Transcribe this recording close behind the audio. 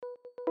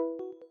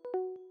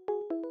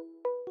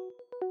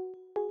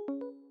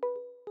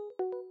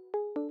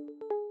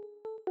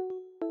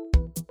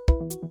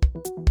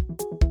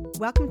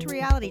Welcome to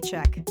Reality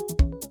Check.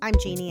 I'm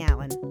Jeannie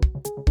Allen.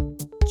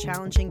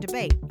 Challenging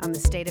debate on the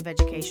state of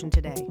education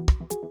today.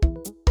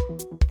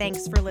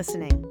 Thanks for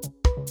listening.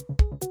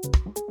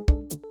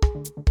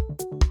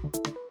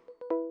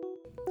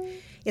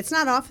 It's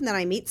not often that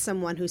I meet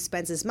someone who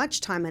spends as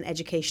much time on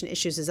education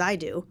issues as I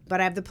do,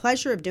 but I have the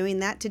pleasure of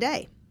doing that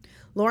today.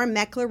 Laura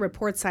Meckler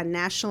reports on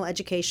national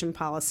education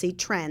policy,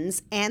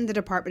 trends, and the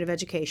Department of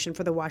Education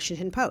for the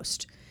Washington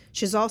Post.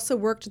 She's also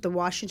worked at the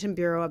Washington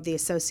Bureau of the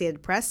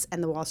Associated Press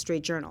and the Wall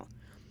Street Journal.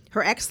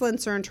 Her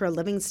excellence earned her a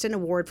Livingston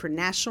Award for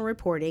National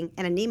Reporting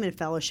and a Nieman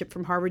Fellowship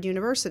from Harvard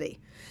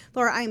University.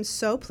 Laura, I am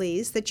so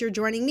pleased that you're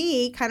joining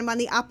me kind of on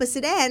the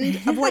opposite end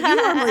of what you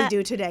normally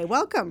do today.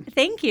 Welcome.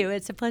 Thank you.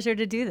 It's a pleasure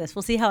to do this.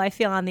 We'll see how I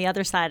feel on the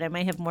other side. I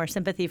might have more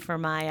sympathy for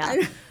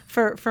my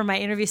for my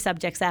interview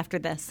subjects after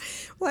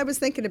this. Well, I was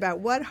thinking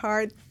about what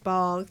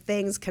hardball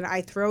things can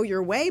I throw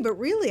your way, but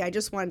really I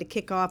just wanted to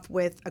kick off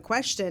with a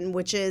question,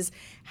 which is,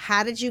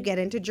 how did you get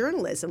into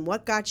journalism?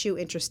 What got you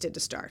interested to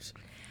start?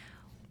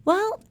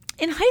 Well,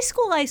 in high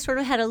school, I sort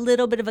of had a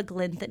little bit of a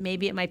glint that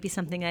maybe it might be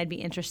something I'd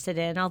be interested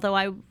in.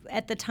 Although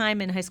at the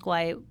time in high school,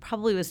 I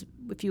probably was,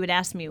 if you had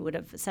asked me, would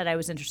have said I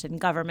was interested in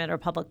government or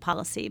public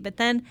policy. But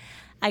then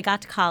I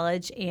got to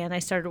college and I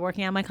started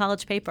working on my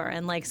college paper.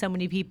 And like so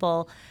many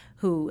people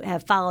who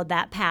have followed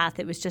that path,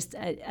 it was just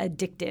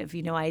addictive.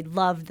 You know, I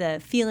loved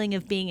the feeling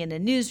of being in a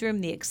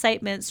newsroom, the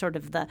excitement, sort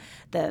of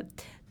the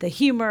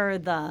humor,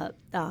 the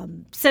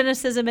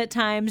cynicism at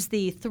times,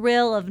 the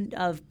thrill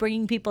of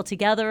bringing people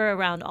together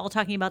around all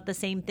talking about the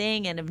same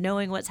thing and of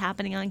knowing what's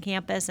happening on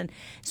campus. And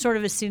sort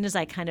of as soon as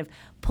I kind of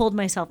pulled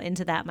myself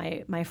into that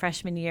my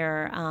freshman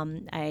year,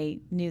 I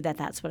knew that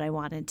that's what I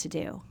wanted to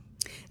do.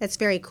 That's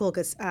very cool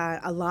because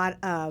a lot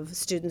of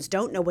students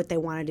don't know what they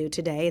want to do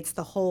today. It's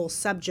the whole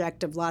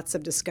subject of lots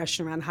of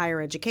discussion around higher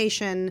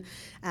education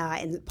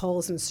and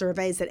polls and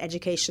surveys that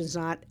education is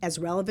not as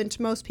relevant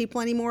to most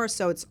people anymore.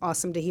 So it's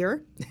awesome to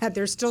hear that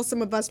there's still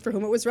some of us for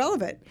whom it was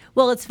relevant.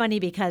 Well, it's funny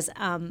because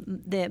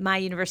my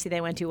university that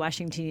I went to,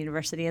 Washington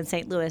University in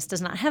St. Louis,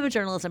 does not have a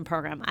journalism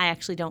program. I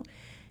actually don't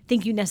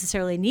think you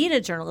necessarily need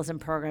a journalism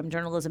program.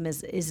 Journalism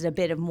is a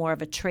bit of more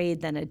of a trade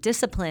than a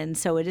discipline,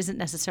 so it isn't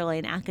necessarily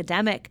an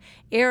academic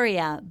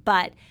area,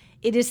 but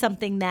it is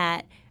something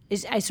that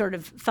I sort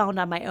of found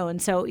on my own.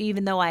 So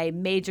even though I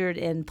majored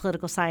in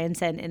political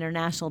science and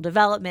international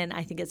development,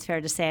 I think it's fair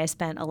to say I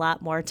spent a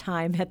lot more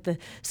time at the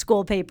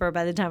school paper.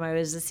 By the time I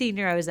was a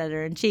senior, I was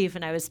editor-in-chief,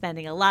 and I was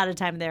spending a lot of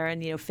time there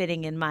and,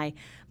 fitting in my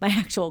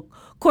actual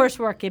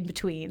coursework in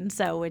between,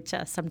 so which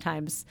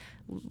sometimes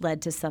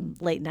led to some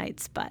late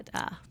nights. But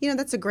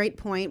that's a great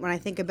point. When I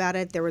think about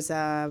it, there was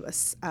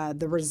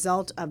the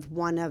result of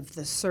one of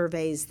the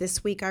surveys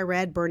this week I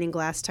read, Burning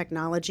Glass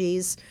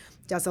Technologies,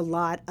 does a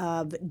lot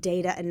of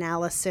data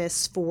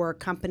analysis for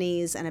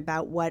companies and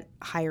about what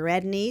higher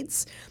ed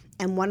needs.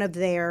 And one of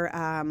their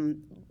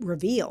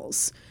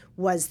reveals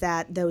was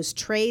that those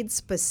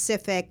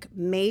trade-specific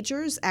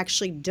majors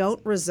actually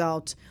don't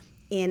result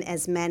in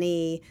as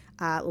many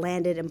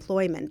landed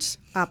employment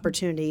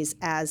opportunities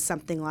as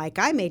something like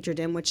I majored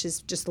in, which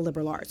is just the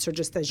liberal arts or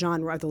just the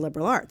genre of the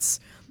liberal arts.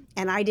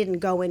 And I didn't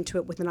go into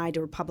it with an eye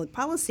to public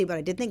policy, but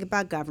I did think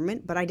about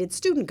government, but I did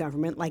student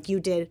government like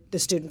you did the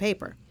student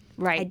paper.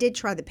 Right. I did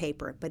try the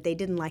paper, but they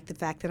didn't like the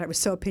fact that I was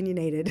so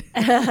opinionated.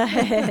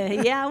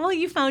 Yeah, well,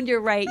 you found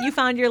your right. You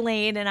found your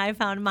lane, and I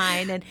found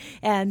mine,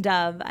 and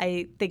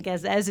I think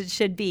as it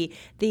should be.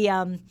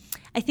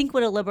 I think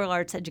what a liberal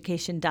arts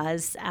education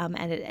does,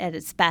 at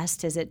its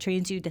best, is it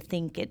trains you to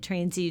think, it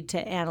trains you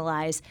to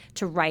analyze,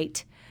 to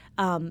write.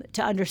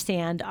 To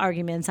understand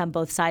arguments on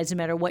both sides. No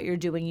matter what you're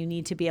doing, you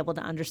need to be able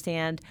to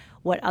understand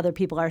what other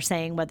people are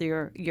saying,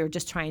 whether you're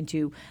just trying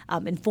to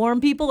inform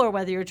people or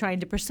whether you're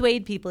trying to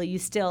persuade people. You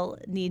still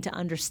need to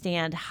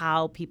understand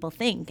how people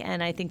think.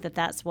 And I think that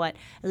that's what,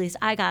 at least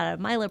I got out of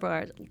my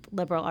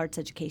liberal arts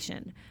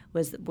education,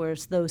 was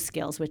those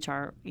skills, which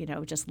are,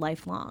 just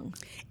lifelong.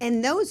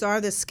 And those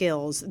are the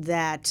skills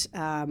that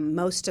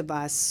most of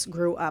us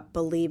grew up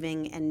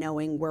believing and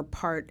knowing were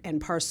part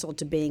and parcel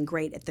to being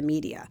great at the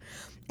media.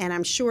 And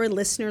I'm sure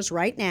listeners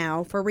right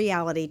now for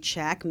Reality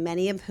Check,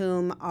 many of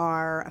whom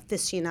are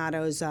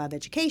aficionados of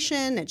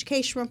education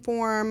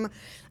reform,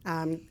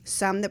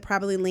 some that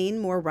probably lean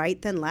more right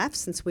than left,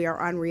 since we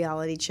are on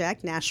Reality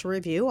Check, National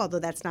Review, although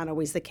that's not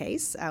always the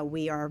case.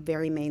 We are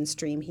very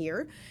mainstream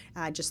here,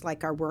 just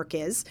like our work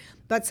is.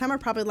 But some are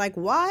probably like,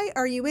 why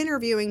are you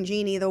interviewing,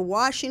 Jeannie, the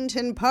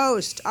Washington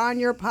Post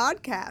on your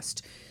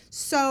podcast?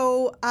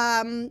 So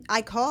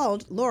I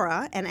called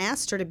Laura and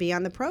asked her to be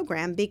on the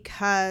program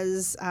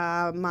because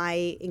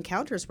my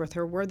encounters with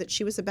her were that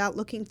she was about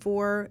looking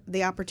for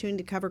the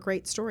opportunity to cover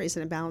great stories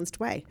in a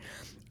balanced way.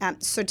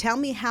 So tell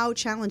me how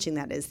challenging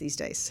that is these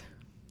days.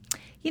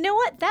 You know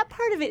what? That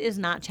part of it is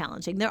not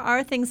challenging. There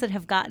are things that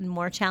have gotten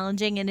more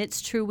challenging, and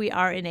it's true we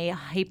are in a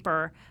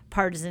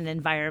hyper-partisan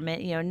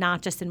environment,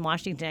 not just in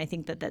Washington. I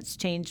think that's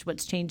changed.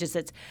 What's changed is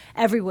it's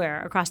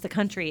everywhere across the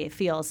country. It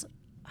feels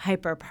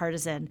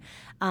hyper-partisan,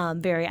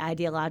 very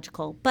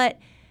ideological. But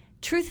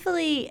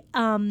truthfully,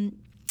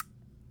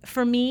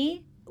 for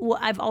me,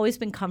 I've always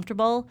been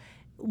comfortable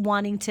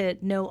wanting to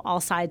know all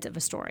sides of a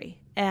story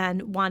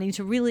and wanting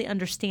to really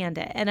understand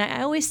it. And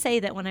I always say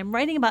that when I'm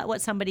writing about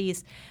what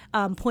somebody's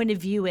point of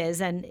view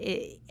is, and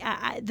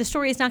the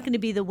story is not going to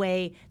be the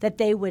way that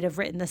they would have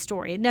written the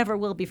story. It never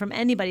will be from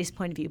anybody's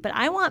point of view. But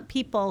I want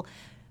people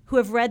who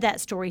have read that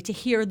story to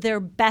hear their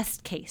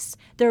best case,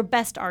 their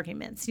best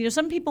arguments.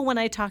 Some people, when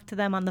I talk to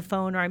them on the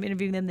phone or I'm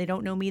interviewing them, they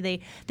don't know me.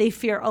 They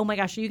fear, oh my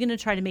gosh, are you going to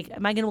try to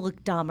am I going to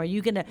look dumb? Are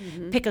you going to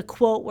pick a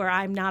quote where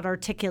I'm not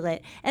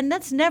articulate? And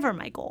that's never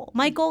my goal.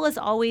 My goal is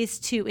always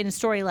to, in a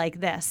story like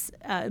this,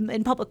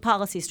 in public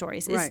policy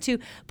stories, is to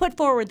put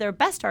forward their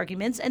best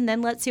arguments, and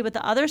then let's see what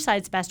the other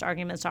side's best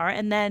arguments are,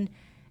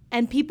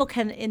 and people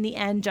can, in the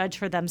end, judge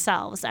for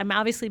themselves. I'm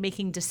obviously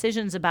making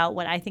decisions about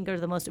what I think are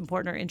the most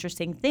important or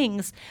interesting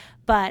things,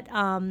 but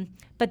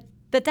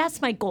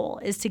that's my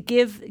goal, is to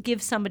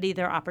give somebody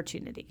their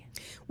opportunity.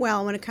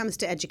 Well, when it comes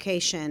to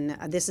education,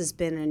 this has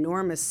been an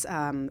enormous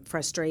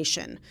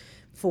frustration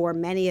for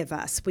many of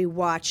us. We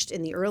watched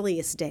in the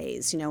earliest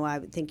days, I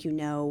think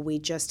we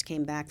just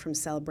came back from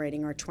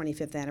celebrating our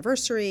 25th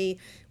anniversary.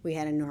 We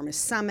had an enormous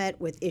summit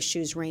with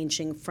issues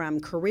ranging from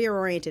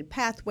career-oriented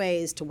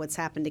pathways to what's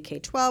happened to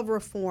K-12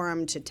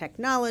 reform, to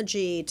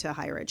technology, to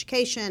higher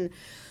education.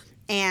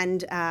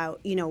 And,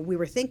 we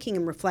were thinking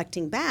and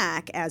reflecting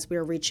back as we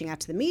were reaching out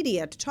to the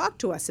media to talk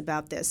to us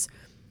about this.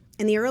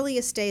 In the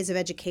earliest days of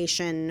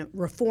education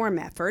reform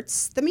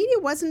efforts, the media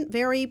wasn't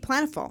very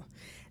plentiful.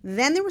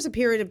 Then there was a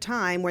period of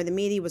time where the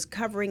media was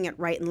covering it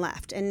right and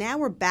left. And now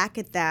we're back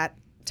at that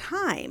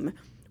time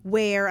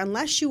where,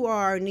 unless you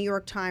are New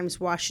York Times,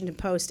 Washington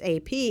Post,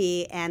 AP,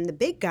 and the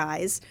big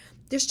guys,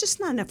 there's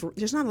not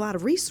a lot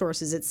of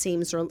resources, it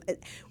seems. Or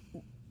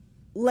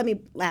let me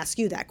ask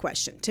you that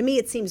question. To me,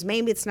 it seems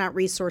maybe it's not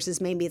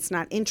resources, maybe it's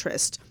not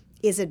interest.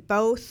 Is it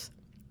both?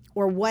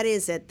 Or what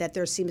is it that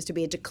there seems to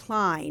be a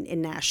decline in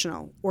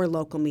national or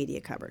local media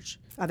coverage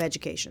of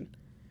education?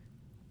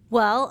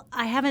 Well,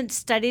 I haven't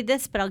studied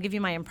this, but I'll give you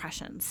my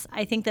impressions.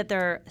 I think that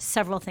there are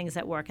several things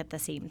that work at the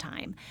same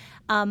time.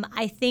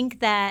 I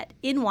think that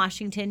in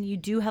Washington, you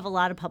do have a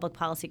lot of public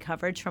policy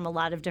coverage from a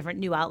lot of different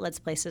new outlets,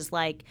 places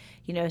like,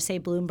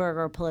 say Bloomberg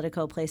or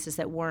Politico, places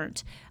that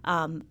weren't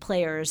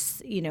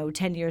players,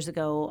 10 years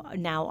ago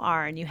now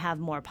are, and you have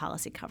more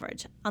policy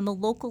coverage. On the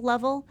local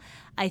level,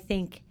 I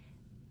think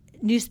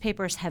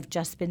newspapers have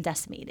just been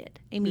decimated.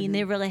 I mean,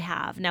 they really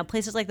have. Now,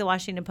 places like the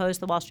Washington Post,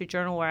 the Wall Street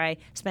Journal, where I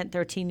spent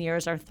 13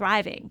 years, are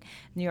thriving,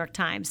 New York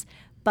Times,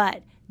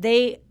 but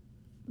they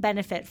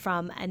benefit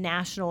from a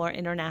national or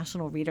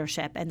international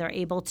readership, and they're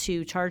able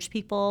to charge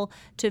people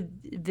to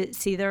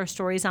see their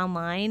stories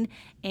online,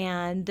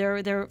 and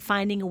they're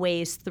finding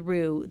ways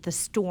through the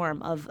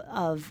storm of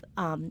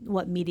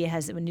what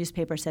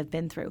newspapers have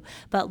been through.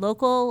 But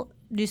local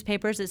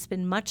newspapers, it's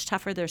been much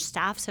tougher. Their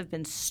staffs have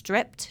been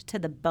stripped to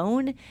the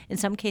bone, in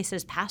some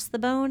cases past the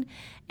bone,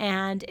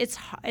 and it's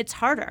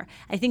harder.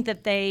 I think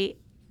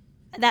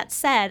that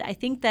said, I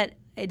think that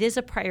it is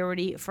a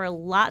priority for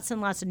lots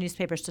and lots of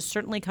newspapers to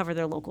certainly cover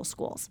their local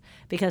schools,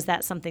 because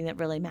that's something that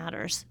really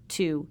matters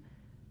to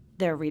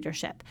their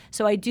readership.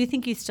 So I do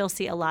think you still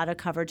see a lot of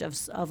coverage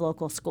of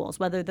local schools,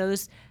 whether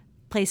those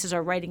places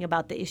are writing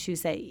about the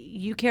issues that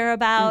you care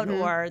about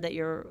or that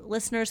your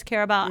listeners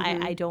care about.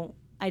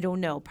 I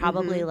don't know,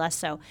 probably less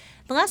so.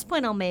 The last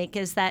point I'll make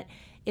is that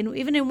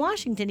even in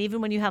Washington, even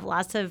when you have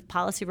lots of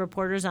policy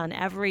reporters on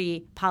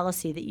every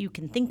policy that you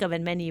can think of,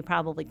 and many you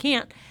probably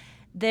can't,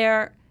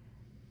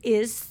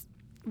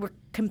 we're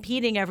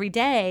competing every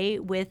day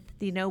with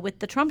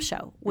the Trump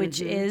show,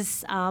 which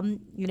is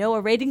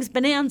a ratings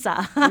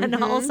bonanza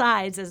on all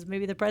sides, as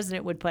maybe the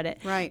president would put it.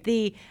 Right.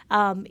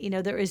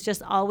 There is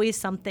just always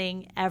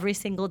something every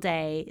single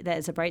day that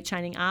is a bright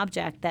shining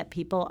object that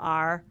people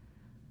are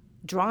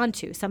drawn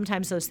to.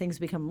 Sometimes those things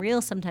become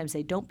real, sometimes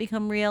they don't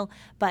become real,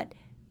 but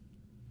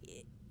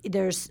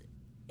there's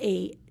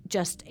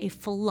just a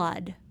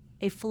flood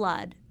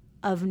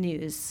of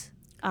news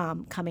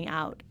coming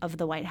out of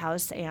the White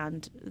House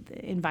and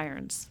the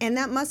environs. And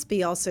that must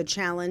be also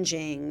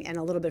challenging and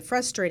a little bit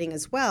frustrating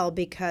as well,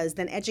 because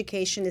then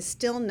education is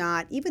still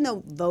not, even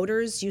though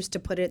voters used to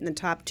put it in the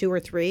top 2 or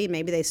 3,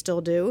 maybe they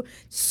still do,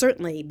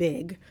 certainly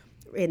big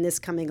in this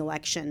coming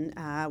election,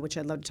 which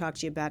I'd love to talk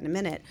to you about in a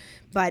minute.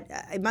 But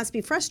it must be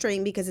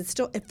frustrating because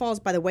it falls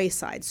by the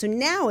wayside. So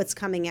now it's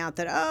coming out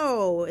that,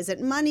 is it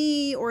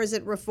money or is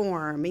it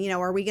reform?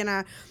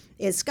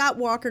 Is Scott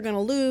Walker going to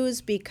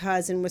lose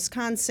because in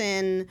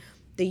Wisconsin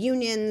the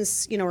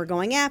unions, are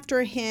going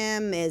after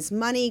him? Is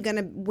money going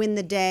to win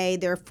the day,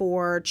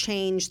 therefore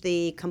change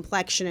the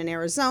complexion in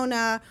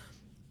Arizona?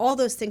 All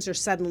those things are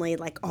suddenly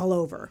all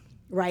over,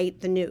 right?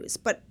 The news.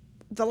 But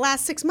the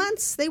last 6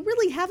 months, they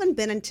really haven't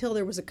been until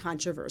there was a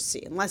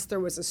controversy, unless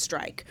there was a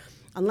strike,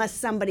 unless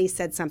somebody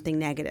said something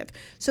negative.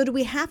 So do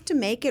we have to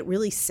make it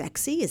really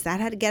sexy? Is that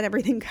how to get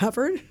everything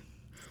covered?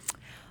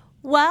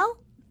 Well,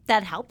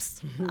 that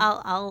helps.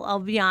 I'll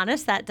be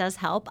honest, that does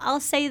help.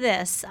 I'll say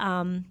this.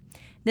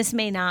 This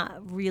may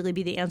not really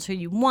be the answer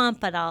you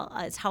want, but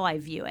it's how I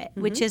view it,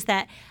 which is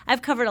that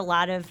I've covered a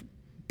lot of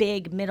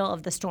big middle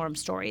of the storm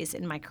stories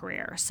in my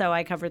career. So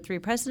I covered 3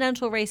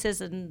 presidential races,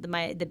 and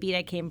the beat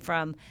I came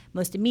from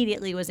most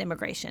immediately was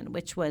immigration,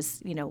 which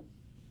was,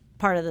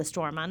 part of the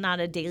storm on not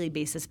a daily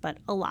basis, but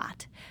a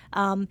lot.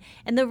 And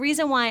the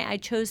reason why I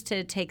chose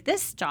to take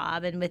this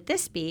job and with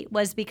this beat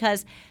was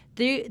because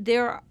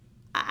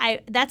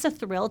that's a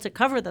thrill to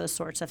cover those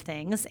sorts of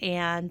things.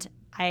 And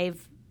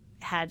I've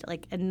had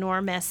like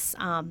enormous,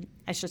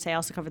 I should say I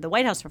also covered the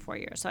White House for 4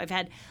 years. So I've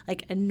had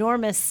like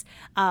enormous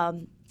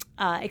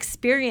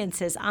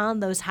experiences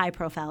on those high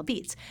profile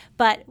beats.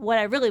 But what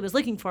I really was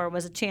looking for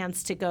was a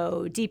chance to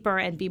go deeper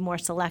and be more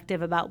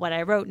selective about what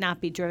I wrote,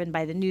 not be driven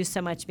by the news so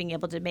much, being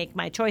able to make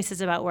my choices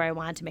about where I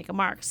wanted to make a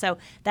mark. So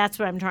that's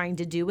what I'm trying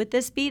to do with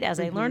this beat as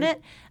I learn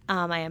it.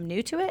 I am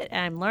new to it,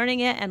 and I'm learning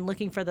it and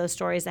looking for those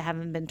stories that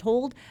haven't been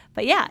told.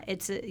 But yeah,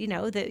 it's,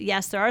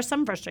 yes, there are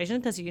some frustrations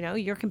because,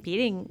 you're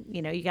competing,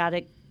 you got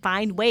to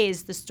find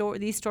ways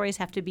these stories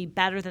have to be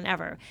better than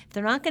ever. If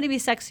they're not going to be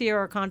sexier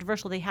or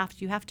controversial,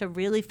 you have to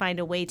really find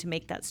a way to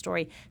make that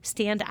story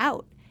stand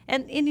out.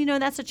 And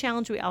that's a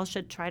challenge we all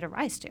should try to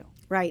rise to.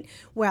 Right.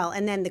 Well,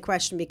 and then the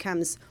question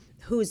becomes,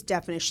 whose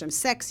definition of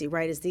sexy,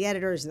 right? Is the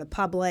editors, the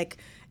public?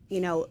 A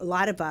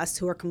lot of us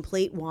who are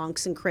complete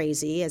wonks and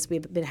crazy, as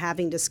we've been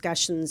having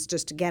discussions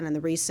just again in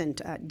the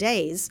recent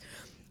days,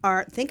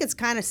 think it's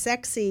kind of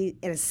sexy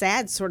in a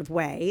sad sort of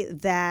way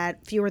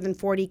that fewer than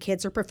 40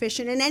 kids are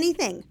proficient in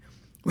anything,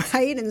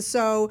 right? And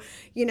so,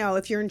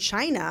 if you're in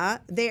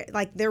China,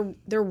 they're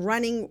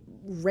running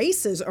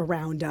races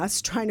around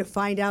us trying to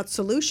find out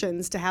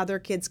solutions to how their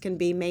kids can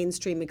be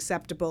mainstream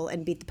acceptable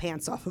and beat the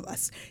pants off of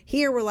us.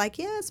 Here we're like,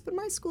 yes, but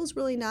my school's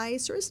really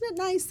nice, or isn't it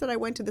nice that I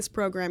went to this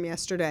program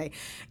yesterday?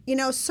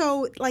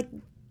 So like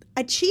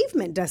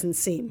achievement doesn't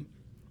seem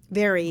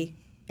very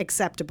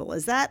acceptable.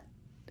 Is that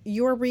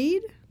your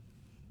read?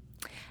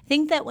 I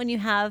think that when you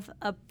have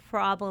a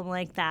problem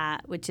like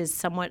that, which is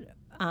somewhat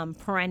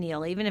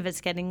perennial, even if it's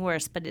getting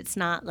worse, but it's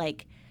not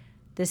like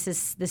this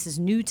is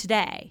new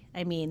today.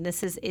 I mean,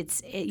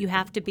 you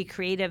have to be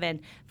creative and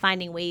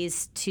finding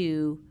ways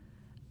to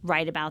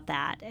write about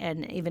that,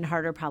 and even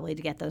harder probably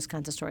to get those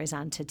kinds of stories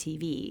onto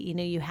TV.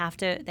 You have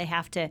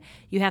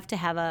to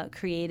have a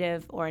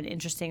creative or an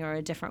interesting or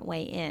a different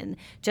way in.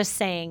 Just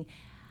saying,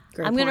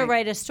 I'm going to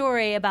write a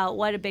story about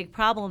what a big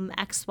problem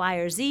X, Y,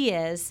 or Z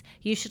is.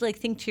 You should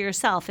think to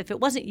yourself, if it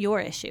wasn't your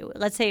issue,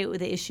 let's say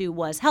the issue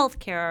was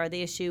healthcare, or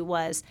the issue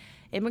was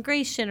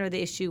immigration, or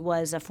the issue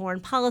was a foreign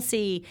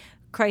policy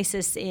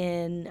crisis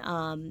in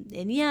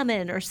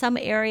Yemen, or some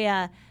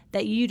area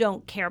that you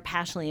don't care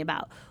passionately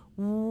about,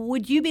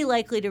 would you be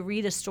likely to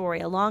read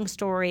a long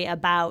story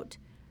about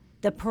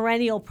the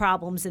perennial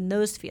problems in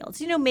those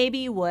fields? Maybe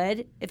you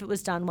would if it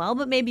was done well,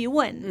 but maybe you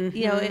wouldn't.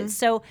 Mm-hmm.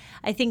 So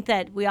I think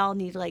that we all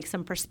need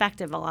some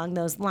perspective along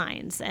those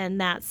lines, and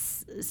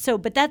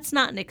but that's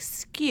not an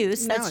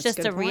excuse. No, that's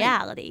just a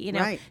reality.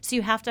 Right. So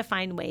you have to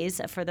find ways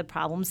for the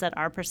problems that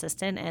are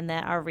persistent and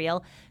that are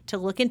real to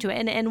look into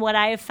it. And what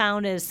I have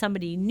found as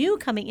somebody new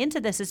coming into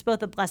this is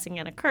both a blessing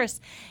and a curse.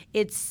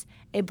 It's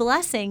a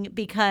blessing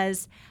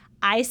because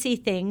I see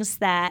things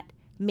that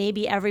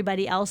maybe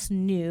everybody else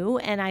knew,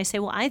 and I say,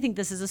 well, I think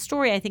this is a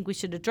story. I think we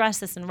should address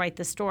this and write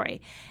this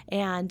story.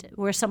 And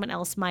where someone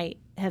else might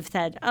have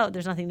said, oh,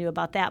 there's nothing new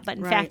about that. But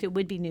in fact, it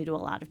would be new to a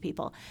lot of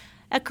people.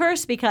 A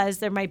curse because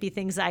there might be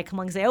things that I come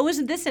along and say, oh,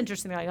 isn't this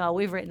interesting? They're like, oh,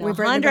 we've written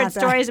 100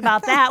 stories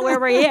about that. Where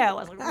were you? I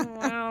was like,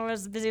 I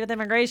was busy with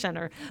immigration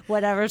or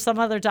whatever, some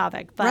other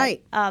topic. But,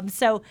 right.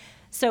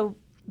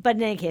 But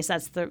in any case,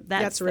 that's the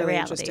really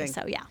reality. Interesting.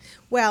 So yeah.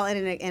 Well, and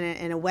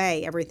in a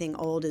way, everything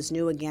old is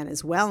new again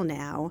as well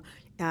now.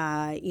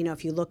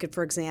 If you look at,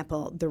 for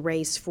example, the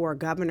race for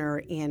governor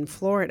in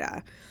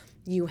Florida,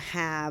 you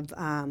have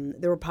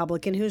the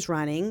Republican who's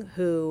running,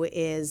 who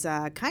is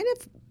kind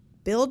of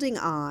building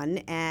on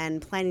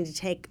and planning to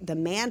take the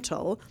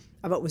mantle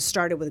of what was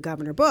started with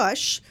Governor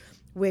Bush,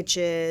 which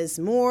is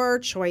more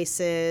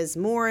choices,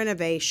 more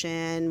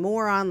innovation,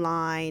 more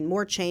online,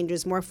 more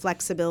changes, more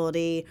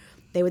flexibility.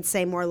 They would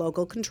say more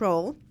local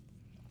control,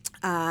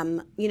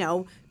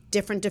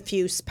 different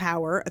diffuse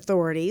power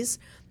authorities.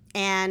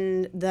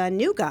 And the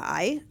new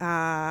guy,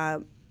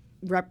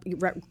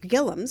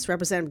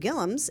 Representative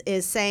Gillums,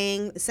 is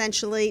saying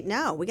essentially,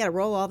 no, we got to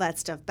roll all that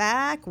stuff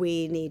back.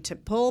 We need to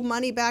pull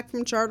money back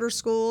from charter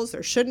schools.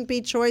 There shouldn't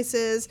be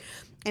choices.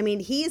 I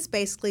mean, he is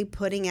basically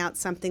putting out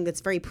something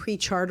that's very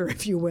pre-charter,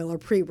 if you will, or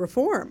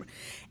pre-reform.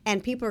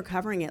 And people are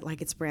covering it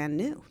like it's brand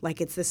new,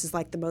 this is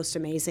the most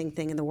amazing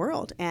thing in the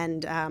world.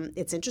 And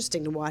it's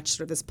interesting to watch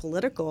sort of this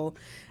political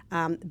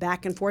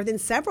back and forth in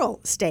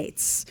several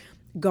states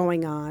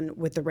going on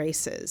with the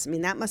races. I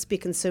mean, that must be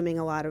consuming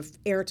a lot of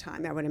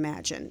airtime, I would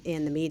imagine,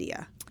 in the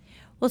media.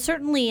 Well,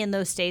 certainly in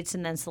those states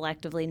and then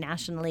selectively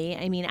nationally.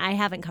 I mean, I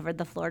haven't covered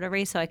the Florida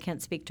race, so I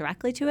can't speak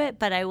directly to it.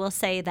 But I will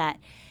say that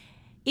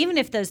even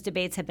if those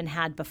debates have been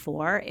had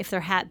before, if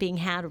they're being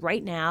had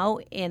right now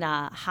in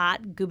a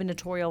hot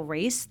gubernatorial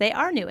race, they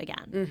are new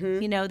again.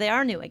 Mm-hmm. They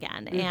are new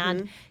again. Mm-hmm.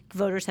 And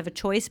voters have a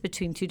choice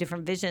between two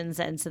different visions.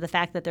 And so the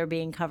fact that they're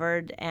being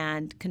covered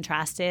and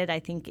contrasted, I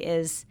think,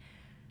 is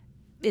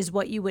is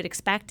what you would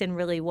expect and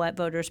really what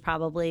voters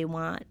probably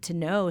want to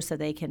know so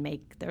they can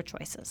make their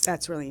choices.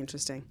 That's really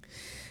interesting.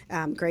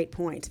 Great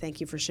point.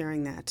 Thank you for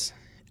sharing that.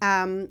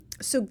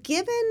 So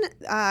given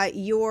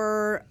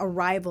your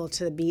arrival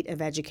to the beat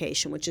of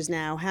education, which is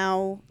now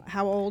how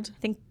old? I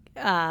think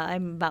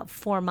I'm about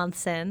 4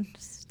 months in.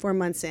 4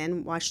 months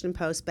in, Washington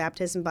Post,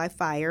 Baptism by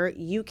Fire.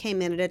 You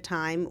came in at a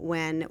time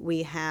when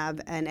we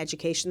have an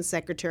education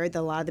secretary that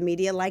a lot of the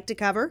media like to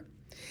cover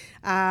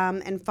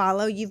and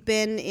follow. You've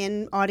been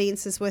in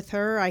audiences with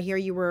her. I hear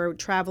you were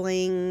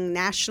traveling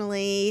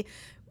nationally.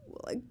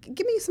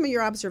 Give me some of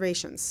your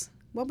observations.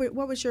 What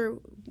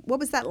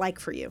was that like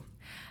for you?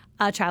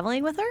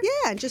 Traveling with her?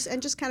 Yeah, and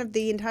just kind of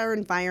the entire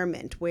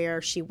environment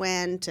where she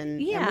went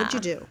and what'd you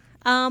do?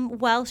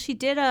 Well, she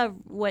did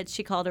what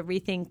she called a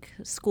Rethink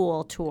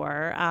School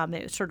tour.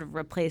 It sort of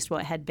replaced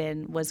what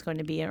was going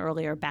to be an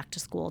earlier back to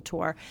school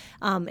tour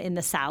in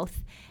the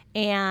South.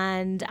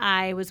 And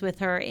I was with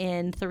her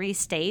in 3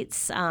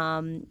 states.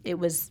 It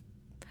was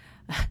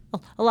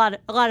a lot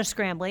of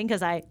scrambling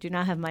because I do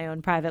not have my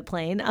own private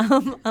plane,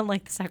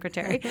 unlike the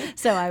secretary.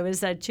 So I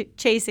was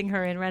chasing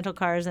her in rental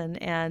cars and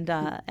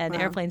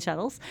airplane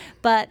shuttles.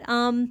 But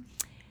I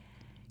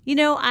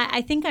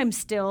think I'm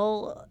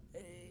still,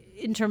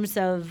 in terms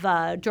of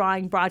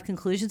drawing broad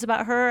conclusions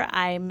about her,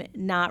 I'm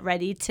not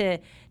ready to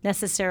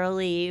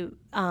necessarily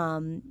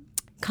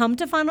come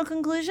to final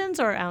conclusions,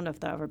 or I don't know if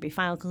there'll ever be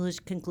final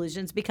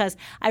conclusions, because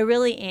I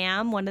really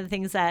am. One of the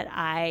things that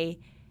I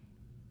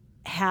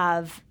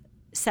have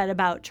set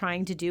about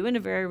trying to do in a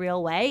very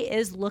real way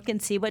is look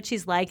and see what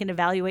she's like and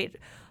evaluate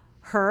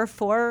her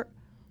for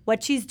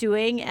what she's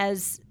doing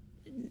as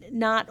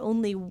not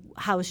only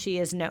how she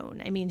is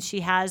known. I mean, she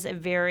has a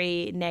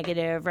very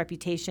negative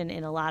reputation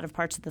in a lot of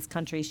parts of this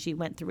country. She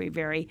went through a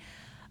very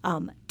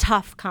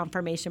tough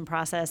confirmation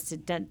process.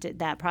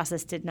 That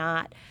process did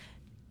not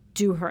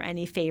do her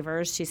any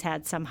favors. She's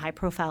had some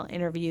high-profile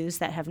interviews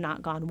that have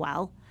not gone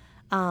well.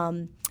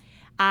 When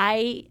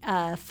I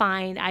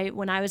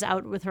was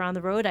out with her on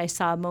the road, I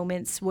saw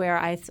moments where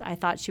I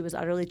thought she was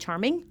utterly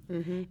charming,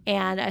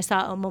 and I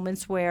saw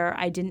moments where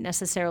I didn't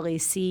necessarily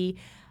see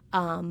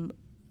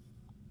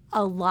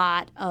a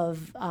lot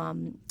of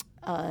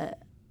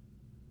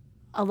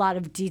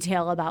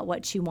detail about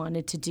what she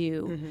wanted to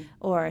do,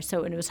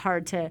 and it was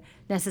hard to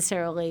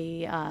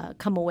necessarily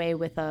come away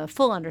with a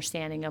full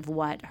understanding of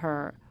what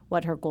her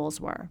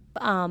goals were.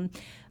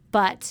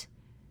 But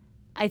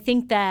I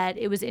think that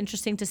it was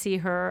interesting to see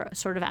her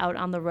sort of out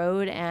on the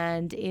road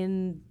and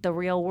in the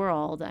real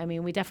world. I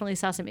mean, we definitely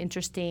saw some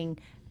interesting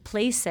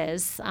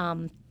places.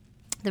 There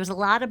was a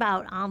lot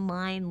about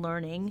online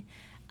learning.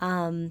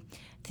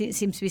 It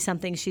seems to be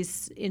something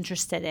she's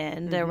interested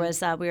in. There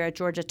was we were at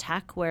Georgia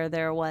Tech, where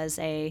there was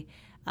a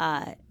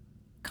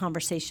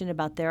conversation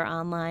about their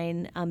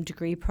online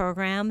degree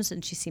programs,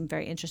 and she seemed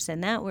very interested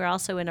in that. We were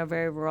also in a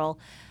very rural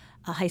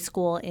high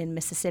school in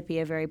Mississippi,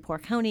 a very poor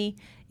county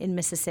in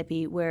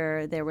Mississippi,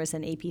 where there was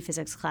an AP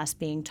physics class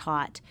being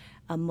taught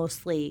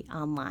mostly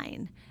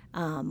online,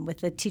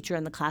 with a teacher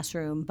in the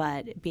classroom,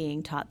 but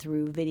being taught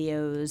through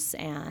videos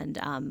and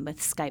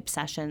with Skype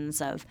sessions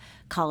of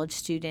college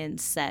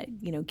students that,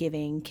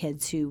 giving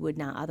kids who would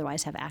not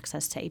otherwise have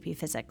access to AP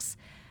physics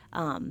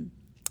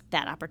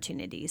that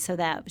opportunity. So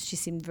that she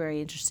seemed very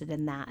interested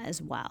in that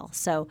as well.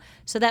 So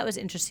that was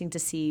interesting to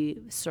see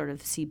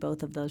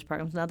both of those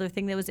programs. Another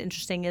thing that was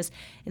interesting is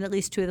in at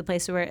least 2 of the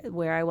places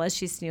where I was,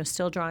 she's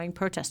still drawing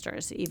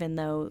protesters, even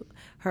though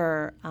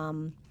her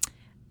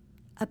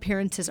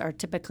appearances are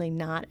typically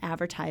not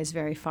advertised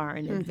very far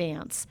in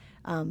advance,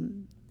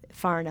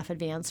 far enough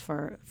advance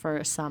for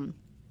some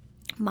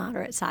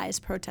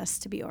moderate-sized protests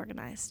to be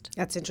organized.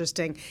 That's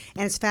interesting.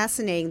 And it's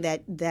fascinating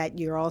that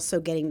you're also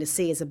getting to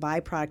see, as a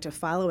byproduct of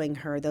following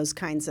her, those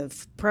kinds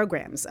of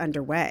programs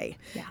underway.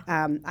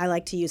 Yeah. I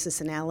like to use this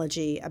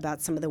analogy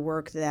about some of the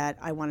work that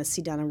I want to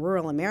see done in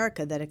rural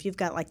America, that if you've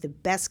got like the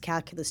best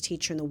calculus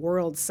teacher in the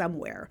world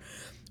somewhere,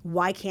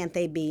 why can't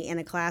they be in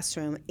a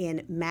classroom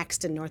in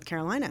Maxton, North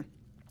Carolina?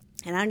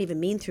 And I don't even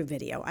mean through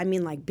video. I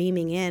mean like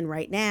beaming in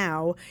right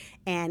now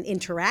and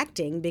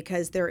interacting,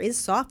 because there is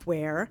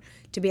software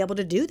to be able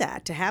to do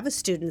that, to have a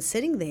student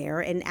sitting there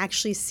and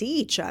actually see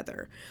each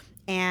other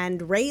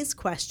and raise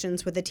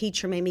questions with a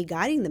teacher maybe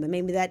guiding them. And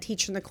maybe that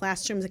teacher in the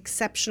classroom is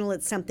exceptional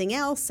at something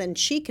else and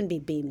she can be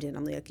beamed in.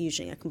 I'm like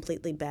using a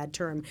completely bad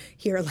term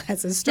here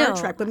as a Star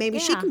Trek, but maybe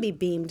she can be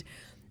beamed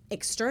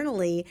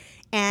externally.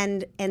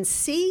 And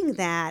seeing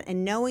that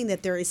and knowing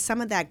that there is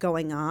some of that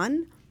going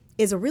on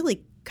is a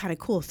really kind of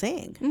cool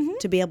thing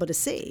to be able to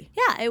see.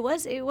 Yeah, it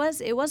was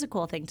a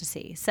cool thing to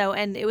see. So,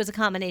 and it was a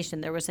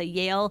combination. There was a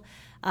Yale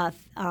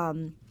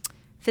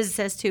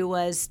physicist who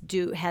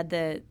had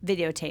the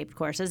videotaped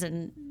courses,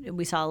 and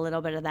we saw a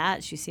little bit of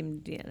that. She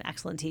seemed an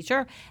excellent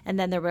teacher. And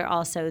then there were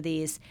also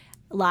these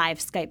live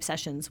Skype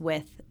sessions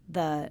with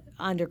the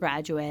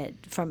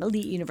undergraduate from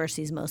elite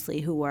universities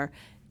mostly, who were,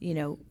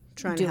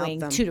 Trying to help doing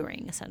them.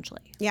 tutoring,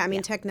 essentially. Yeah, I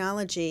mean,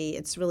 technology,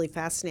 it's really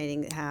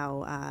fascinating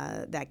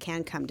how that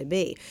can come to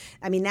be.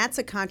 I mean, that's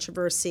a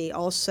controversy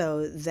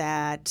also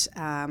that,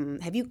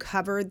 have you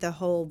covered the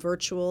whole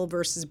virtual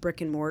versus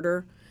brick and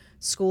mortar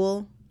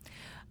school?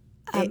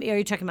 Are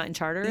you talking about in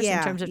charters, Yeah,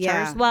 in terms of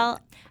yeah. charters? Well,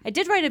 I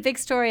did write a big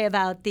story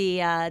about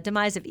the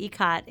demise of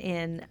ECOT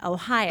in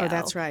Ohio. Oh,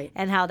 that's right.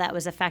 And how that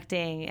was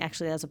affecting,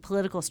 actually, that was a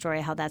political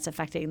story, how that's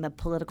affecting the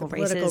political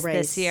political races race.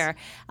 this year.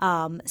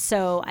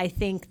 So I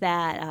think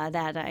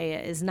that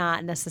is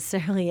not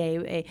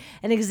necessarily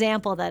an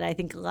example that I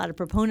think a lot of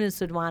proponents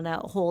would want to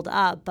hold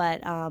up.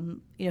 But,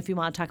 if you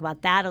want to talk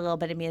about that a little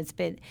bit, I mean,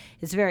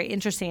 it's very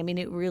interesting. I mean,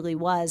 it really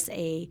was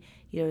a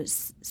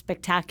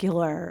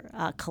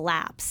spectacular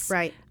collapse.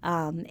 Right.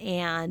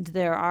 And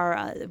there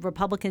are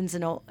Republicans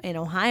in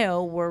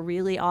Ohio were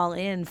really all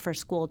in for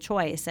school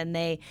choice, and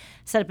they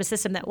set up a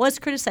system that was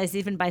criticized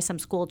even by some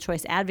school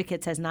choice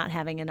advocates as not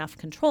having enough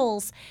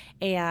controls.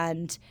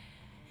 And,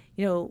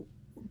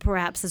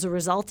 perhaps as a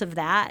result of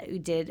that,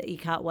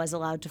 ECOT was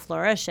allowed to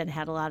flourish and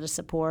had a lot of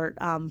support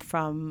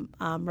from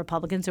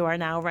Republicans who are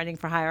now running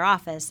for higher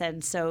office.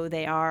 And so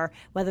they are,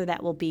 whether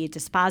that will be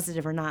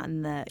dispositive or not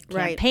in the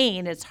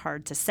campaign, it's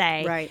hard to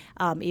say. Right.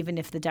 Even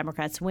if the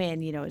Democrats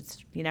win, you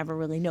never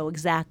really know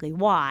exactly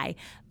why.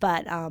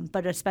 But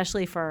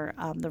especially for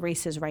the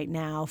races right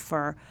now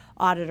for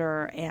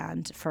auditor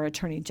and for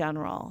attorney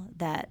general,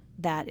 that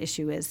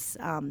issue is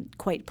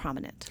quite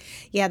prominent.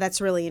 Yeah, that's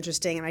really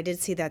interesting. And I did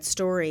see that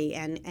story.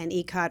 And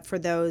ECOT, for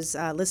those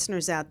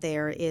listeners out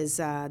there, is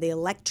the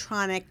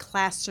electronic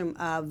classroom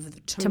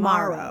of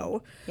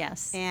tomorrow.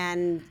 Yes.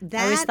 And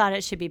that, I always thought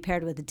it should be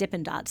paired with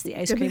Dippin' Dots, the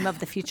ice cream of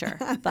the future.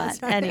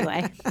 But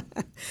anyway.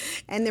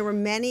 And there were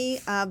many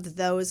of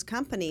those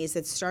companies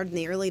that started in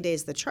the early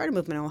days of the charter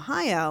movement in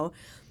Ohio.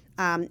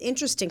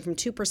 Interesting from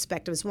two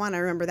perspectives. One, I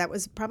remember that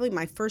was probably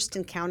my first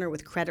encounter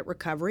with credit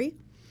recovery,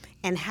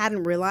 and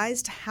hadn't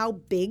realized how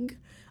big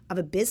of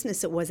a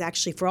business it was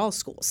actually for all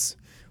schools,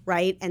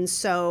 right? And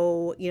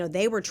so,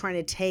 they were trying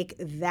to take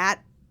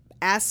that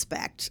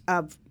aspect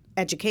of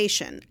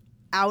education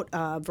out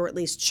of, or at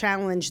least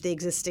challenge the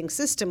existing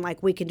system,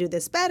 like we can do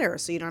this better,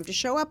 so you don't have to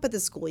show up at the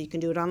school, you can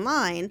do it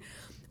online,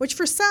 which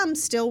for some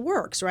still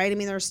works, right? I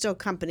mean, there are still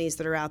companies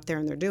that are out there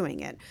and they're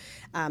doing it.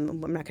 I'm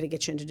not going to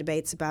get you into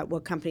debates about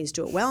what companies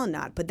do it well and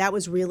not, but that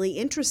was really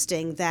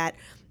interesting that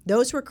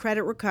those were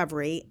credit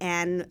recovery,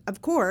 and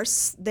of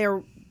course,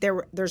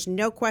 there's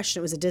no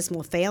question it was a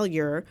dismal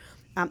failure.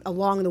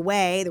 Along the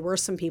way, there were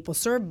some people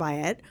served by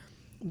it,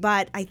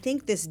 but I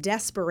think this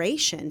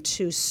desperation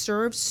to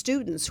serve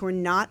students who are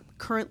not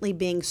currently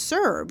being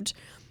served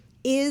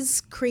is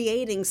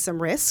creating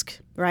some risk,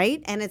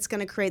 right? And it's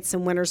going to create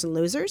some winners and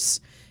losers.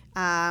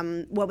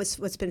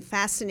 What's been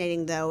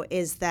fascinating, though,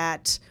 is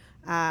that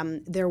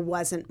there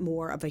wasn't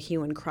more of a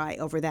hue and cry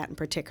over that in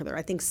particular.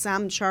 I think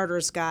some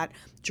charters got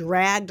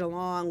dragged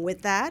along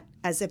with that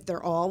as if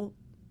they're all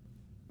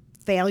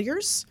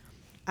failures.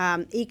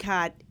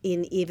 ECOT,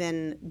 in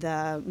even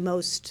the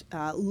most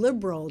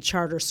liberal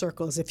charter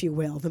circles, if you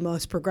will, the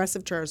most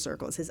progressive charter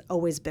circles, has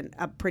always been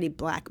a pretty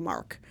black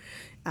mark.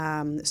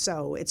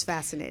 So it's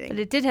fascinating. But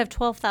it did have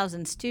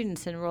 12,000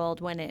 students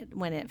enrolled when it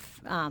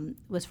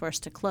was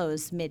forced to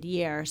close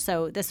mid-year.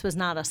 So this was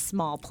not a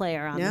small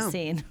player on the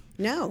scene.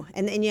 No,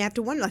 and you have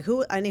to wonder, like,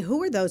 who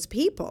are those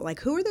people? Like,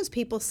 who are those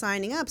people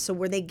signing up? So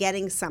were they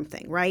getting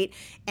something, right?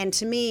 And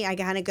to me, I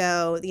kind of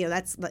go,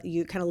 that's,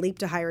 you kind of leap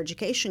to higher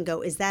education.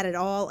 Go, is that at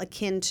all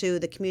akin to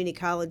the community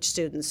college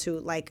students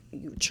who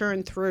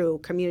churn through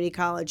community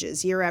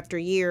colleges year after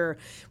year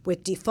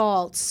with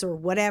defaults or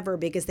whatever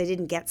because they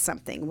didn't get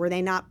something? Were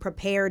they not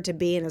prepared to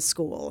be in a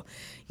school?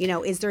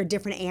 Is there a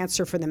different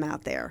answer for them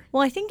out there?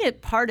 Well, I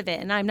think part of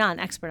it, and I'm not an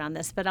expert on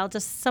this, but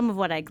some of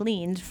what I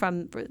gleaned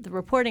from the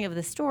reporting of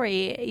the story,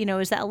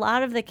 is that a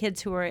lot of the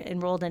kids who were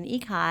enrolled in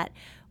ECOT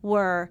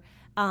were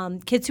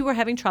kids who were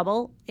having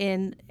trouble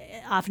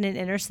often in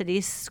inner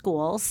city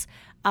schools,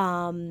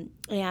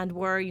 and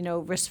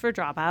were, risk for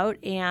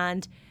dropout.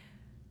 And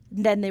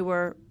then they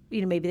were,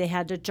 maybe they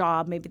had a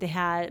job, maybe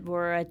they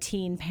were a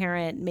teen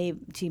parent, maybe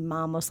teen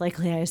mom, most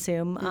likely, I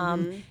assume.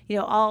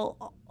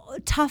 All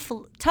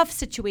tough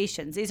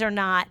situations. These are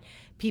not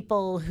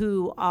people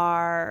who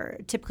are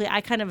typically,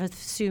 I kind of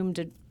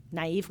assumed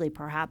naively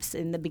perhaps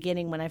in the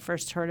beginning when I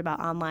first heard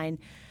about online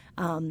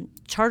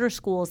charter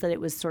schools that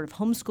it was sort of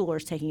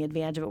homeschoolers taking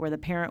advantage of it, where the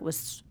parent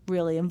was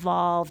really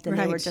involved and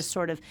they were just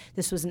sort of,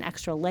 this was an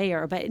extra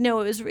layer. But no,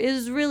 it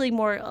was really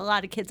more a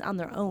lot of kids on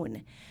their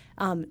own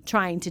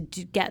trying to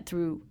get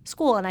through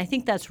school. And I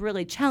think that's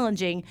really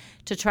challenging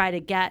to try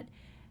to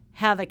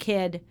have a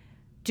kid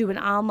do an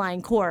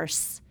online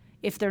course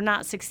if they're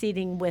not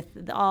succeeding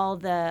with all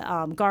the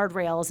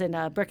guardrails in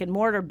a brick and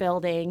mortar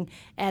building,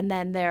 and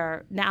then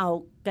they're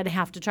now going to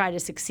have to try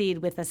to succeed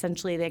with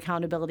essentially the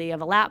accountability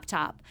of a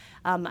laptop.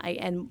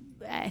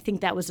 I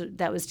think that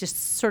was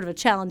just sort of a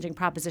challenging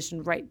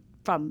proposition right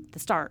from the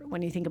start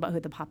when you think about who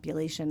the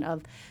population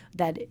of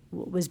that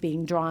was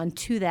being drawn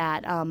to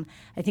that.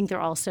 I think there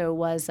also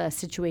was a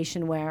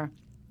situation where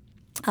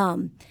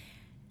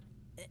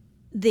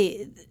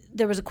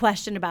there was a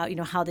question about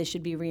how they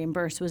should be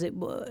reimbursed.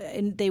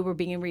 And they were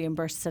being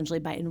reimbursed essentially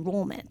by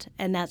enrollment,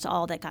 and that's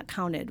all that got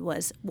counted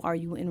was, are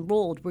you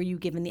enrolled? Were you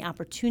given the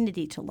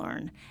opportunity to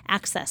learn,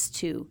 access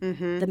to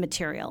the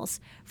materials,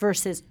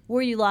 versus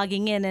were you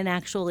logging in and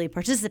actually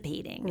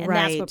participating? And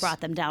that's what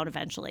brought them down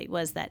eventually,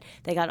 was that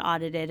they got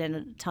audited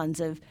and tons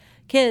of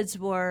kids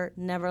were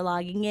never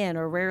logging in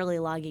or rarely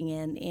logging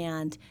in,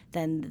 and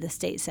then the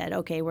state said,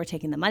 okay, we're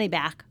taking the money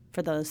back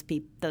for those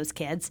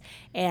kids,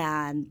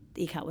 and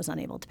ECOT was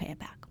unable to pay it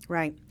back.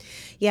 Right.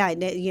 Yeah,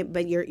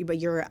 but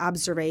your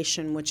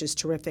observation, which is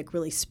terrific,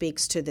 really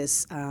speaks to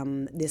this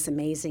this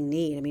amazing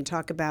need. I mean,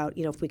 talk about,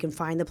 if we can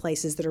find the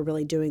places that are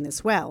really doing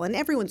this well. And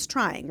everyone's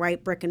trying,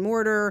 right? Brick and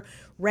mortar,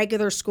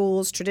 regular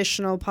schools,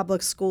 traditional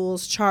public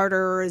schools,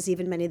 charters,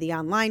 even many of the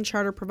online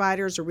charter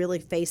providers are really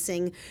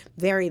facing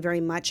very,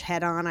 very much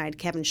head on. I had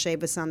Kevin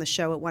Chavis on the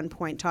show at one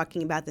point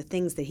talking about the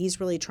things that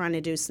he's really trying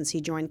to do since he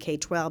joined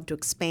K-12 to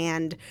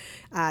expand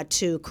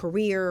to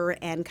career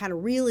and kind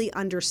of really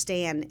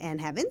understand and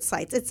have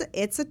insights.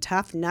 It's a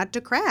tough nut to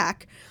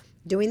crack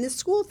doing this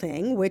school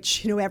thing,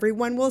 which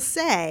everyone will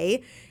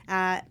say,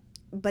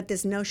 but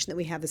this notion that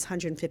we have this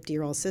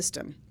 150-year-old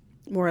system,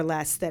 more or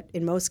less, that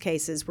in most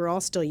cases we're all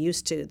still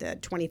used to the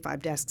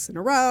 25 desks in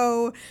a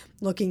row,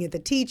 looking at the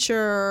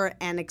teacher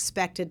and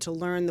expected to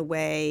learn the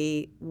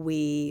way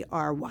we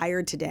are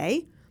wired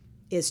today,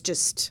 is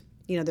just,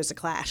 there's a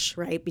clash,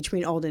 right,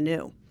 between old and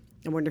new.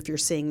 I wonder if you're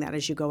seeing that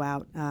as you go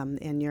out on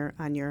your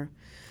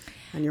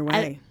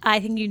way. I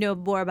think you know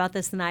more about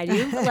this than I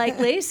do,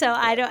 likely. So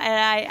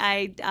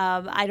I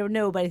don't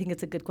know, but I think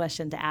it's a good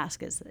question to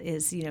ask.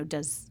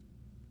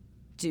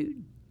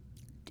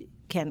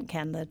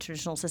 Can the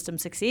traditional system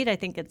succeed? I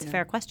think it's a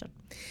fair question.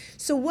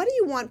 So what do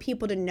you want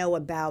people to know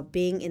about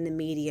being in the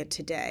media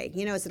today?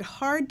 Is it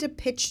hard to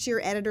pitch to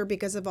your editor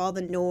because of all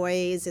the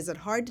noise? Is it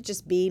hard to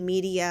just be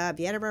media? Have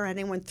you ever had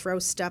anyone throw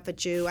stuff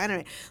at you? I don't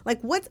know.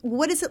 Like,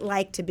 what is it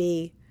like to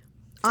be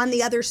on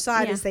the other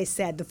side, as they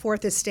said, the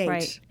fourth estate?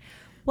 Right.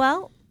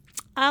 Well,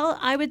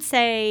 I would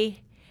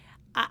say,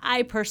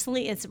 I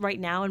personally, it's right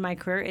now in my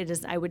career,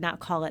 I would not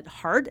call it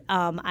hard.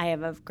 I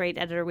have a great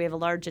editor. We have a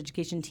large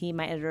education team.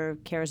 My editor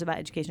cares about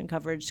education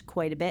coverage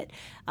quite a bit.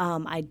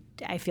 I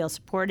feel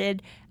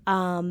supported.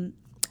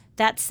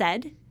 That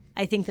said,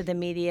 I think that the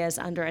media is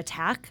under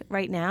attack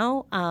right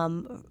now,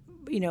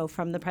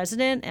 from the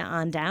president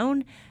on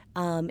down,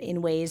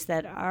 in ways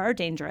that are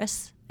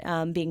dangerous.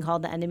 Being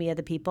called the enemy of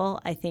the people,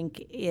 I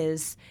think,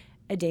 is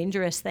a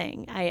dangerous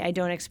thing. I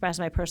don't express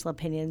my personal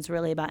opinions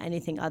really about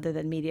anything other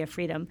than media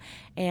freedom,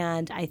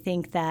 and I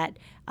think that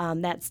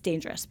that's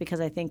dangerous,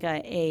 because I think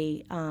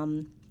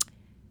an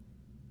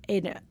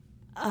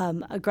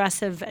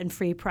aggressive and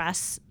free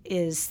press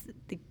is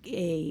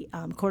a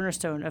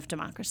cornerstone of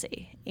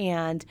democracy,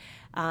 and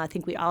I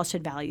think we all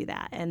should value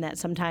that, and that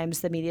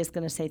sometimes the media is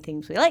going to say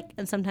things we like,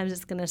 and sometimes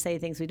it's going to say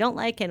things we don't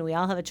like, and we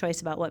all have a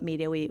choice about what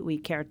media we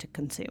care to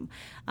consume.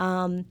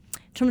 In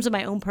terms of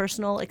my own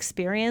personal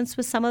experience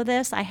with some of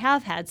this, I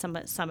have had some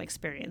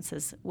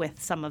experiences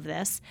with some of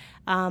this.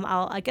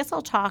 I'll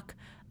talk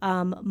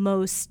I'll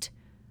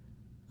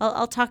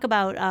talk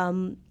about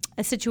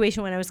a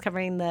situation when I was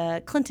covering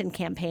the Clinton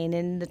campaign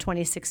in the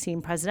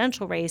 2016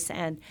 presidential race,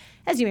 and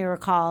as you may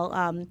recall,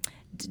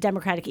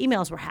 Democratic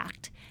emails were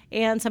hacked,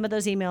 and some of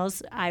those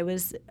emails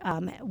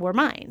were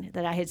mine,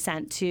 that I had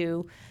sent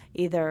to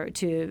either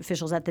to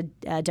officials at the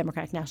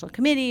Democratic National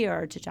Committee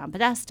or to John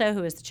Podesta,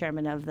 who is the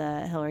chairman of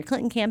the Hillary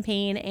Clinton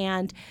campaign.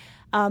 And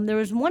there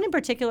was one in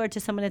particular to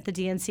someone at the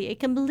DNC, a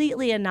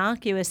completely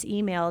innocuous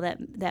email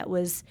that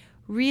was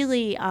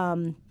really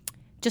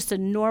just a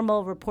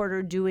normal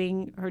reporter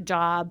doing her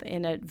job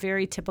in a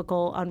very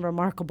typical,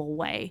 unremarkable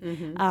way,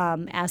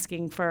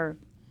 asking for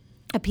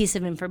a piece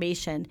of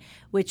information,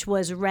 which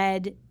was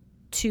read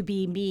to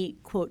be me,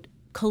 quote,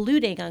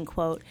 colluding,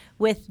 unquote,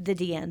 with the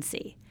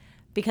DNC,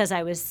 because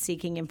I was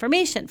seeking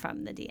information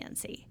from the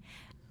DNC.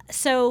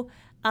 So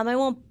I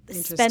won't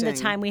spend the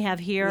time we have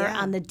here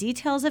on the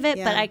details of it,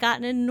 but I got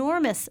an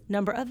enormous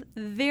number of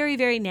very,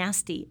 very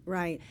nasty,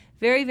 very,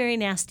 very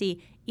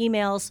nasty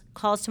emails,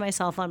 calls to my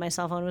cell phone. My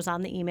cell phone was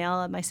on the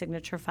email, my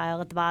signature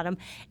file at the bottom,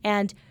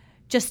 and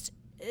just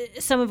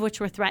some of which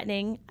were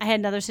threatening. I had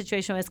another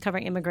situation when I was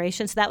covering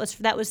immigration. So that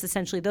was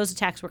essentially, those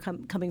attacks were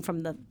coming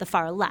from the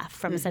far left,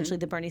 from essentially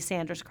the Bernie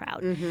Sanders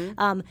crowd.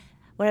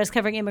 When I was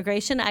covering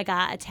immigration, I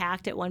got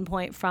attacked at one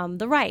point from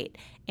the right.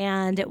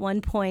 And at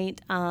one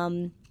point,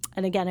 and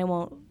again, I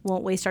won't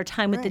waste our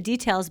time with the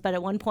details, but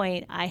at one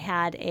point I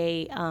had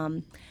a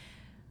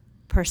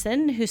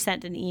person who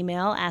sent an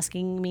email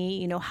asking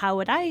me, how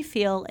would I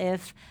feel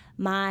if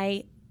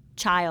my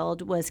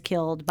child was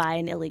killed by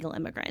an illegal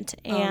immigrant.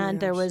 And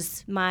there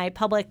was my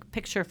public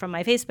picture from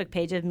my Facebook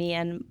page of me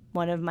and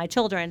one of my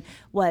children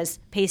was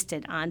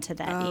pasted onto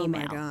that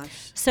email. Oh, my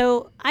gosh.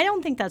 So I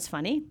don't think that's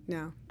funny.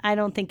 No. I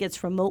don't think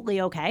it's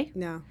remotely okay.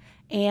 No.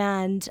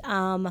 And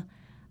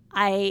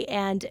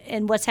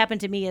And what's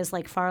happened to me is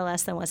like far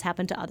less than what's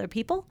happened to other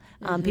people.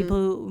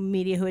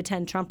 Media who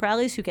attend Trump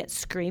rallies who get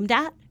screamed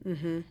at,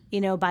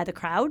 by the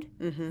crowd,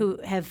 who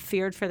have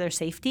feared for their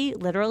safety,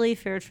 literally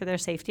feared for their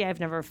safety. I've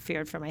never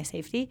feared for my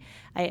safety.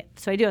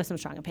 So I do have some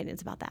strong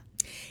opinions about that.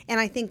 And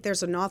I think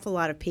there's an awful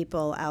lot of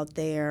people out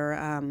there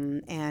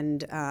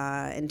and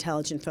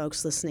intelligent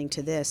folks listening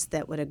to this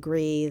that would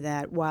agree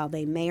that while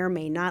they may or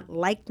may not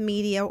like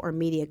media or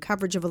media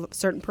coverage of a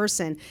certain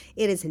person,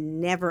 it is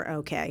never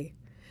okay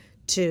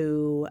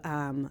to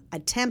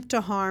attempt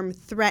to harm,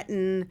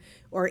 threaten,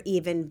 or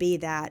even be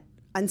that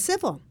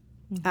uncivil.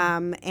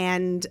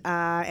 And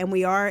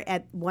we are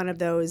at one of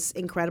those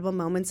incredible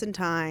moments in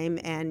time,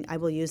 and I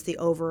will use the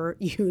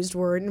overused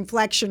word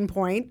inflection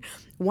point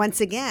once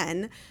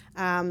again,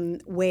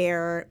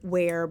 where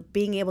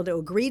being able to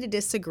agree to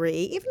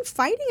disagree, even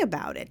fighting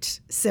about it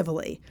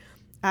civilly,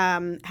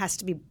 has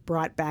to be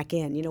brought back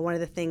in. One of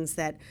the things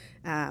that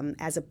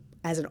as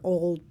an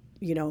old,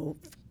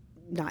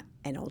 not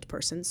an old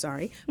person,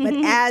 sorry, but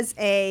as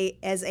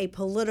a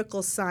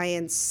political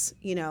science,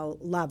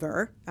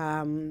 lover,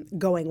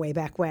 going way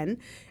back when,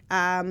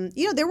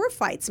 there were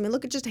fights. I mean,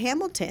 look at just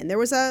Hamilton. There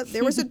was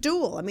a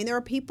duel. I mean, there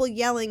were people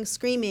yelling,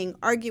 screaming,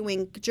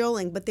 arguing,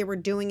 cajoling, but they were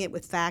doing it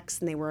with facts,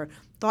 and they were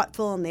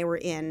thoughtful, and they were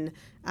in,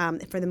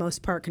 for the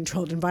most part,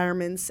 controlled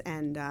environments.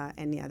 And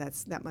yeah,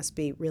 that must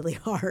be really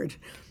hard.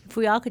 If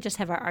we all could just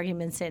have our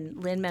arguments in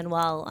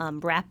Lin-Manuel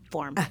rap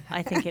form,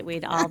 I think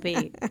we'd all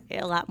be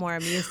a lot more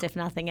amused, if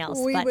nothing else.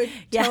 We would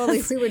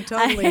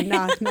totally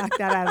knock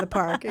that out of the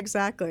park.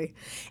 Exactly.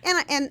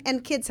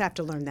 And kids have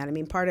to learn that. I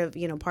mean, part of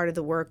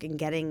the work in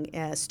getting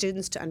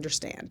students to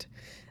understand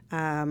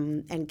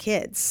and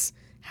kids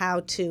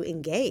how to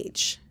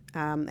engage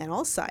on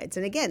all sides.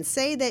 And again,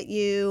 say that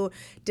you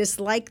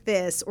dislike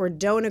this or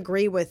don't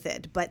agree with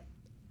it, but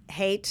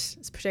hate,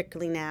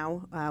 particularly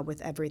now with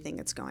everything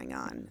that's going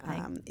on,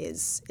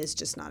 is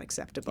just not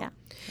acceptable. Yeah.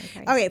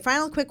 Okay,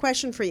 final quick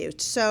question for you.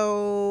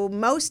 So,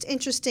 most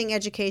interesting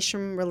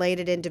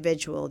education-related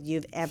individual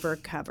you've ever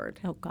covered?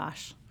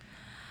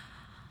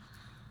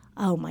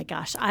 Oh my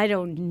gosh, I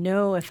don't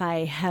know if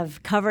I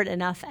have covered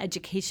enough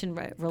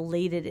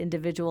education-related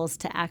individuals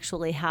to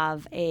actually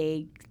have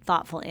a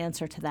thoughtful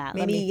answer to that.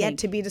 Maybe yet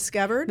to be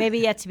discovered? Maybe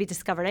yet to be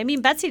discovered. I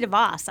mean, Betsy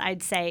DeVos,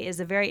 I'd say, is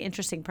a very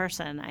interesting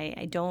person.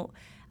 I don't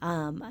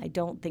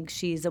think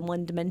she's a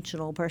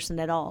one-dimensional person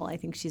at all. I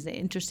think she's an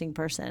interesting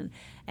person,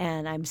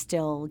 and I'm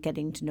still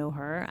getting to know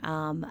her.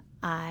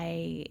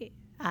 I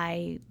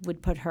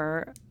would put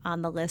her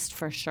on the list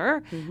for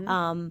sure.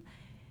 And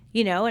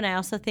I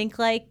also think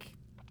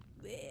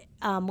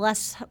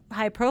less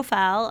high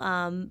profile,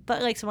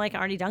 but like someone like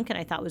Arne Duncan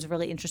I thought was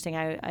really interesting.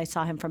 I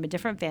saw him from a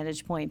different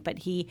vantage point, but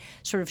he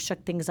sort of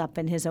shook things up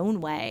in his own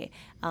way.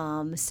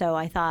 So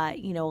I thought,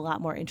 a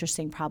lot more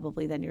interesting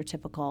probably than your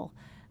typical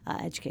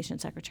education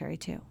secretary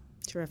too.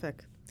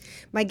 Terrific.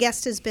 My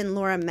guest has been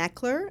Laura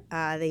Meckler,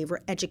 the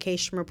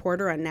education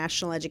reporter on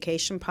national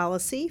education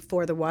policy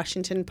for The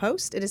Washington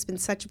Post. It has been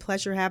such a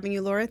pleasure having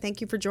you, Laura. Thank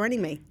you for joining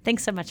me.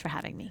 Thanks so much for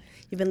having me.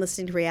 You've been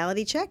listening to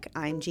Reality Check.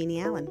 I'm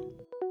Jeannie Allen.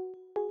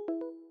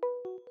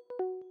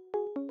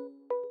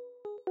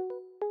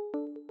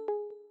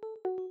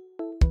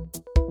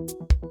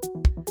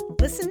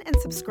 Listen and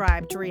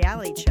subscribe to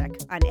Reality Check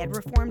on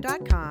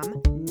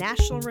edreform.com,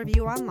 National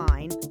Review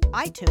Online,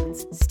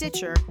 iTunes,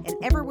 Stitcher, and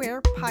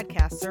everywhere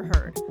podcasts are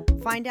heard.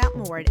 Find out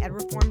more at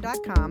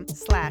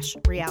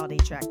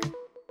edreform.com/realitycheck.